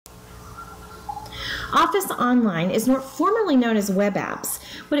Office Online is formerly known as Web Apps.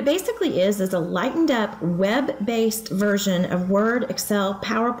 What it basically is a lightened up web-based version of Word, Excel,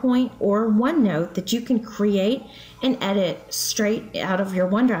 PowerPoint, or OneNote that you can create and edit straight out of your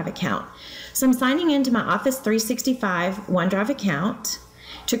OneDrive account. So I'm signing into my Office 365 OneDrive account.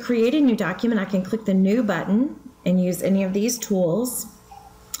 To create a new document, I can click the New button and use any of these tools.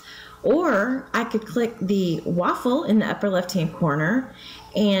 Or I could click the waffle in the upper left-hand corner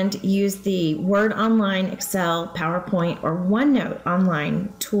and use the Word Online, Excel, PowerPoint, or OneNote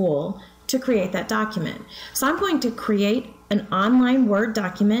Online tool to create that document. So I'm going to create an online Word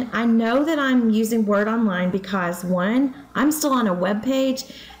document. I know that I'm using Word Online because 1, I'm still on a web page,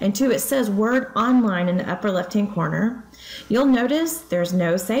 and 2, it says Word Online in the upper left-hand corner. You'll notice there's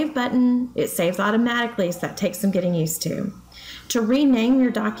no save button. It saves automatically, so that takes some getting used to. To rename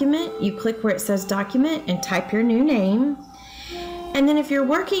your document, you click where it says Document and type your new name. And then if you're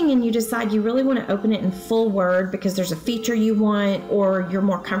working and you decide you really want to open it in full Word because there's a feature you want or you're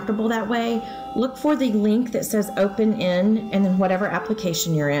more comfortable that way, look for the link that says Open In and then whatever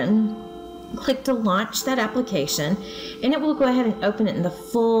application you're in. Click to launch that application and it will go ahead and open it in the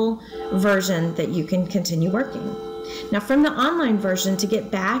full version that you can continue working. Now from the online version, to get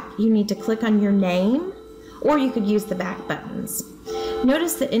back, you need to click on your name, or you could use the back buttons.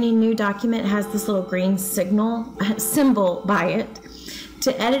 Notice that any new document has this little green symbol by it.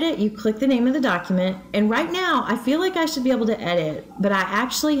 To edit it, you click the name of the document, and right now I feel like I should be able to edit, but I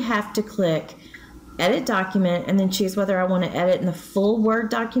actually have to click Edit Document and then choose whether I want to edit in the full Word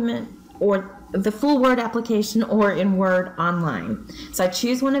document or the full Word application or in Word Online. So I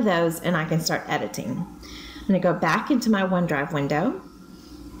choose one of those and I can start editing. I'm going to go back into my OneDrive window.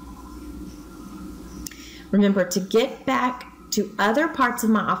 Remember, to get back to other parts of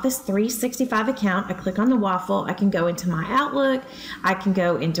my Office 365 account, I click on the waffle. I can go into my Outlook, I can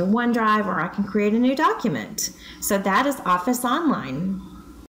go into OneDrive, or I can create a new document. So that is Office Online.